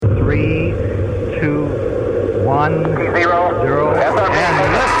3, 2, 1, 0, and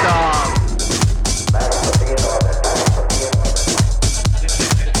liftoff.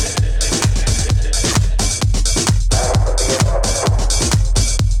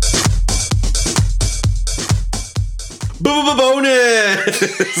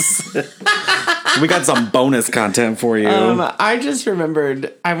 Bonus! We got some bonus content for you. I just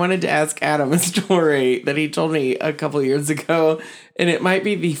remembered I wanted to ask Adam a story that he told me a couple years ago, and it might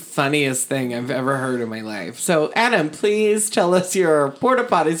be the funniest thing I've ever heard in my life. So, Adam, please tell us your porta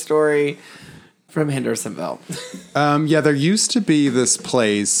potty story from Hendersonville. Yeah, there used to be this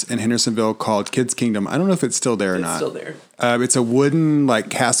place in Hendersonville called Kids Kingdom. I don't know if it's still there or not. It's still there. It's a wooden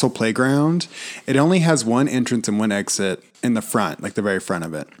castle playground. It only has one entrance and one exit in the front, the very front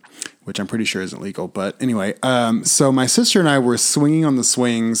of it, which I'm pretty sure isn't legal. But anyway, so my sister and I were swinging on the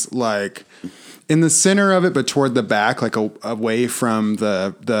swings, in the center of it, but toward the back, away from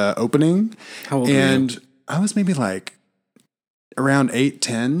the opening. How old were you? I was maybe around 8,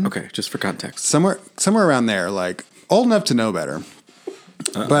 10. Okay, just for context. Somewhere around there, old enough to know better.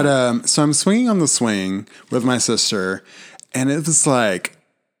 Uh-oh. But so I'm swinging on the swing with my sister, and it was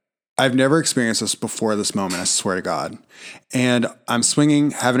I've never experienced this before this moment, I swear to God. And I'm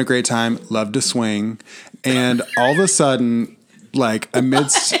swinging, having a great time, love to swing, and all of a sudden,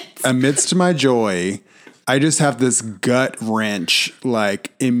 amidst my joy, I just have this gut wrench,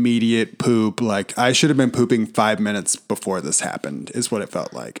 immediate poop. I should have been pooping 5 minutes before this happened, is what it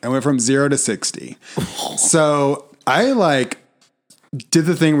felt like. I went from 0 to 60. So I did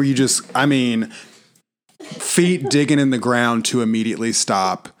the thing where you just, feet digging in the ground to immediately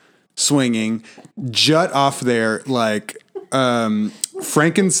stop swinging, jut off there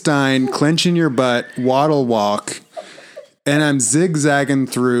Frankenstein, clenching your butt, waddle walk, and I'm zigzagging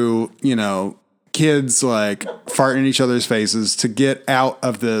through, kids farting in each other's faces to get out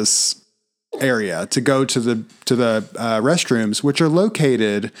of this area to go to the restrooms, which are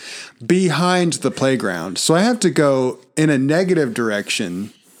located behind the playground. So I have to go in a negative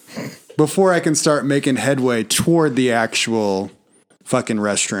direction before I can start making headway toward the actual fucking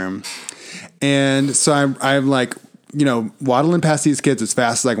restroom. And so I'm waddling past these kids as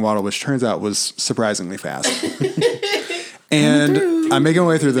fast as I can waddle, which turns out was surprisingly fast. And I'm making my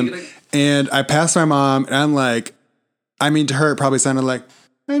way through them. And I pass my mom, and I'm to her, it probably sounded like,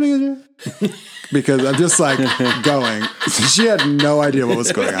 because I'm just going. She had no idea what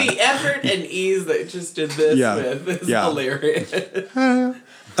was going on. The effort and ease that just did this with is hilarious.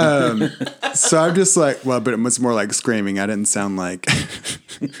 So I'm just but it was more like screaming. I didn't sound like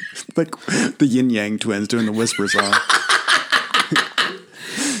the Yin Yang twins doing the whisper song.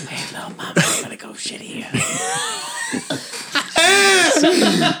 Hey, little mama, I'm gonna go shit here.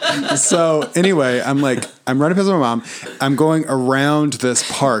 So anyway, I'm running past my mom. I'm going around this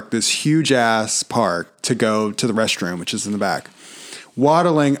park, this huge ass park, to go to the restroom, which is in the back.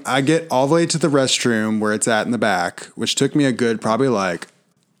 Waddling, I get all the way to the restroom where it's at in the back, which took me a good probably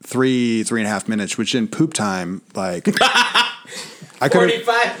 3.5 minutes, which in poop time, I could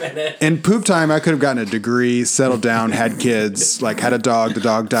 45 minutes. In poop time, I could have gotten a degree, settled down, had kids, had a dog, the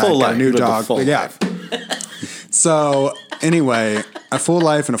dog died, got a new dog. Yeah. So anyway, a full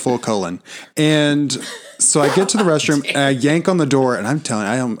life and a full colon. And so I get to the restroom and I yank on the door, and I'm telling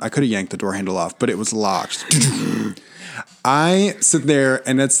you, I could have yanked the door handle off, but it was locked. I sit there,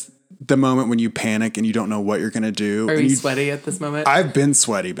 and it's the moment when you panic and you don't know what you're going to do. Are you sweaty at this moment? I've been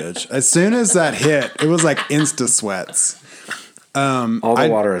sweaty, bitch. As soon as that hit, it was insta sweats. All the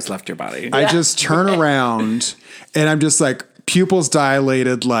water has left your body. I just turn around and I'm just pupils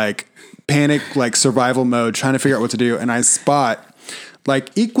dilated, panic, survival mode, trying to figure out what to do. And I spot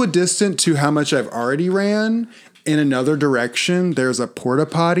equidistant to how much I've already ran in another direction. There's a porta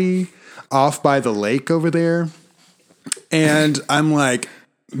potty off by the lake over there. And I'm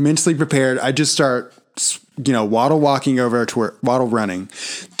mentally prepared. I just start, waddle running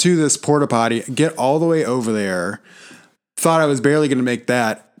to this porta potty, get all the way over there. Thought I was barely going to make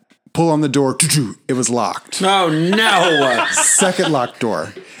that. Pull on the door. It was locked. Oh, no. Second locked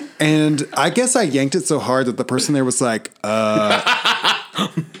door. And I guess I yanked it so hard that the person there was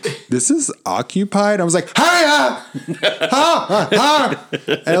this is occupied? I was like, hi,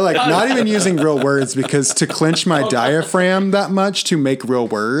 and not even using real words, because to clench my diaphragm that much to make real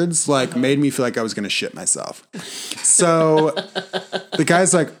words, made me feel like I was going to shit myself. So the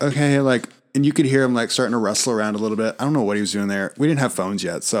guy's okay, and you could hear him starting to rustle around a little bit. I don't know what he was doing there. We didn't have phones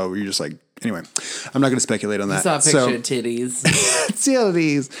yet, so we were just anyway, I'm not going to speculate on that. I saw a picture of titties.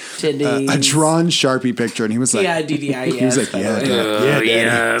 Titties. A drawn Sharpie picture, and he was DDI. He was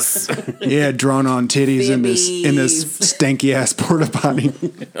yes, drawn on titties in this stanky ass porta potty.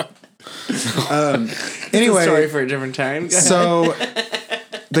 Anyway, Story for a different time. Go ahead. so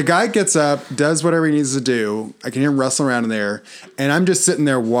the guy gets up, does whatever he needs to do. I can hear him rustling around in there, and I'm just sitting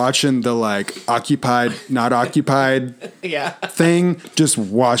there watching the like occupied, not occupied yeah. thing, just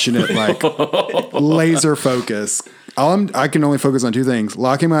watching it like laser focus. I can only focus on two things: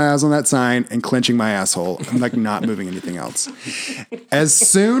 locking my eyes on that sign and clenching my asshole. I'm like not moving anything else. As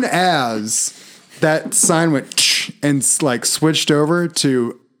soon as that sign went and like switched over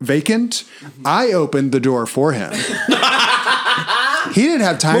to vacant, I opened the door for him. He didn't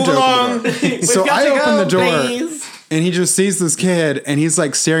have time to open the door. So I opened the door please. and he just sees this kid and he's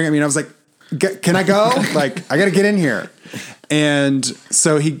like staring at me and I was like, can I go? Like, I got to get in here. And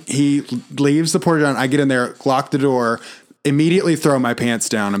so he leaves the porta john. I get in there, lock the door, immediately throw my pants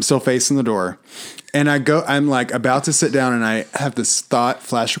down. I'm still facing the door. And I'm like about to sit down and I have this thought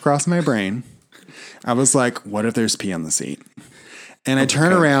flash across my brain. I was like, what if there's pee on the seat? And I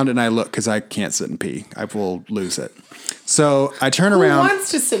turn around and I look because I can't sit and pee. I will lose it. So I turn around. Who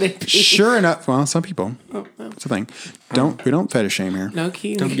wants to sit and pee? Sure enough, well, some people. It's a thing. We don't fetish shame here. No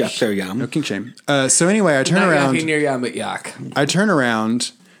kink. Don't yuck their yum. No kink shame. So anyway, I turn Not around. yucking your yum, but yuck. I turn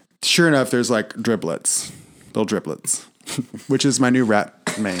around. Sure enough, there's like driblets, little driblets, which is my new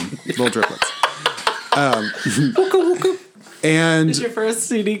rap name, little driblets. And What's your first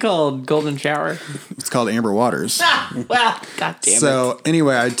CD called? Golden Shower? it's called Amber Waters. Well, God damn it. So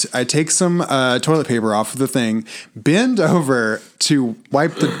anyway, I take some toilet paper off of the thing, bend over to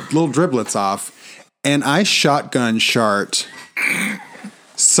wipe the little driblets off, and I shotgun shart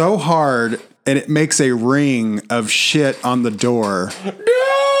so hard, and it makes a ring of shit on the door.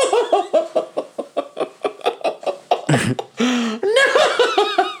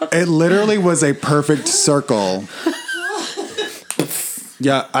 It literally was a perfect circle.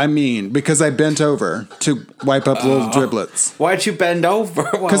 Yeah, I mean, because I bent over to wipe up little driblets. Why'd you bend over?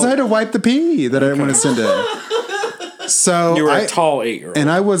 Because I had to wipe the pee that I didn't want to send in. So You were a tall 8-year-old. and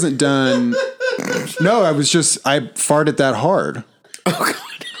I wasn't done. No, I farted that hard. Oh,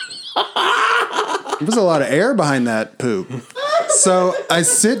 God. There was a lot of air behind that poop. So I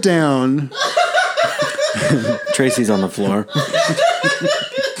sit down. Tracy's on the floor.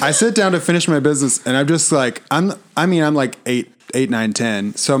 I sit down to finish my business, and I'm just like, I'm like 8, 9,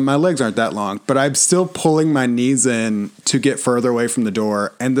 10. So my legs aren't that long, but I'm still pulling my knees in to get further away from the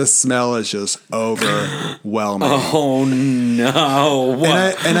door, and the smell is just overwhelming. Oh no!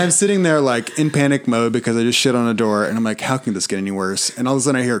 And I'm sitting there like in panic mode because I just shit on a door, and I'm like, how can this get any worse? And all of a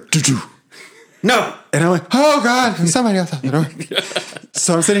sudden I hear, doo-doo. No! And I'm like, oh God, somebody outside the door.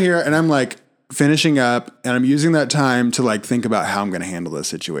 So I'm sitting here and I'm like finishing up, and I'm using that time to like think about how I'm going to handle this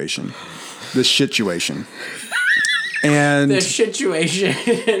situation. And the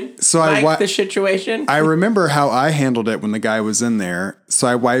situation. so the situation. I remember how I handled it when the guy was in there. So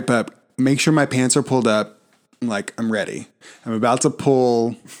I wipe up, make sure my pants are pulled up. I'm like, I'm ready. I'm about to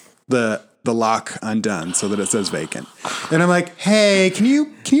pull the lock undone so that it says vacant. And I'm like, hey, can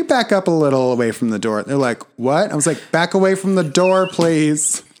you back up a little away from the door? They're like, what? I was like, back away from the door,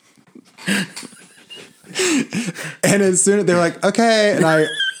 please. And as soon as they're like, okay, and I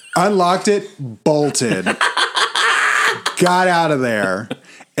unlocked it, bolted, got out of there.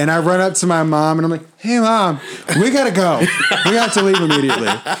 And I run up to my mom and I'm like, hey mom, we gotta go. We have to leave immediately.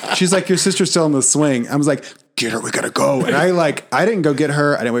 She's like, your sister's still in the swing. I was like, get her, we gotta go. And I didn't go get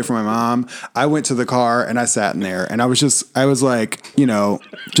her. I didn't wait for my mom. I went to the car and I sat in there and I was like,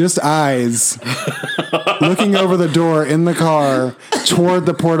 just eyes looking over the door in the car toward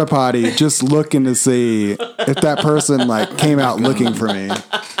the porta potty, just looking to see if that person like came out looking for me.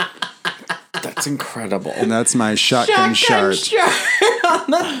 That's incredible. And that's my shotgun shart. on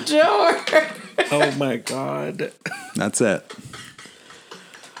the door. Oh my God. That's it.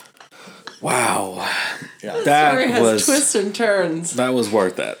 Wow. Story That has was twists and turns. that was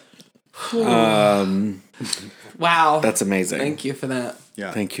worth it. Wow. That's amazing. Thank you for that.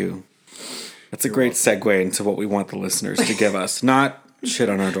 Yeah. Thank you. That's a great segue into what we want the listeners to give us. Not shit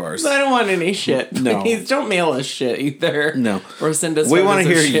on our doors. I don't want any shit. No. Please don't mail us shit either. No. Or send us We want to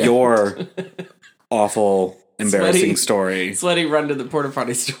photos of hear shit. your awful, embarrassing Sweaty. story. Sweaty run to the porta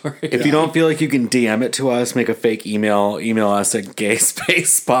potty story. If you don't feel like you can DM it to us, make a fake email us at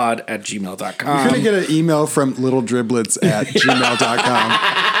gayspacepod@gmail.com. You're going to get an email from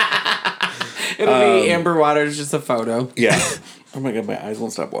littledriblets@gmail.com. It'll be Amber Waters, just a photo. Yeah. Oh my God, my eyes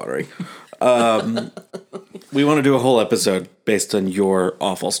won't stop watering. We want to do a whole episode based on your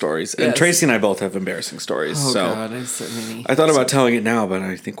awful stories. And Yes. Tracy and I both have embarrassing stories. Oh, so God, I have so many. I thought about telling it now, but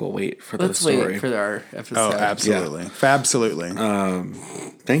I think we'll wait for the Let's story. wait for our episode. Oh, absolutely. Fabsolutely.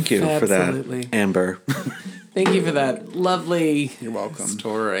 Thank you for Absolutely. that, Amber. Thank you for that lovely You're welcome.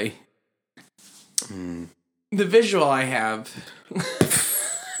 story. The visual I have.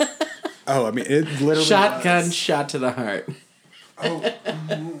 Oh, I mean, it literally. Shotgun shot to the heart. Oh.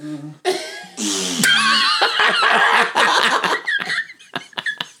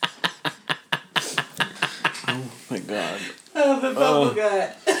 Oh my God. Oh, the bubble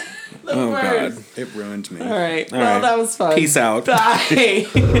gut. The Oh worst. God. It ruined me. All right. All Well, right. that was fun. Peace out. Bye.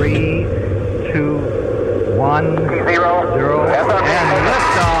 3, 2, 1, 0.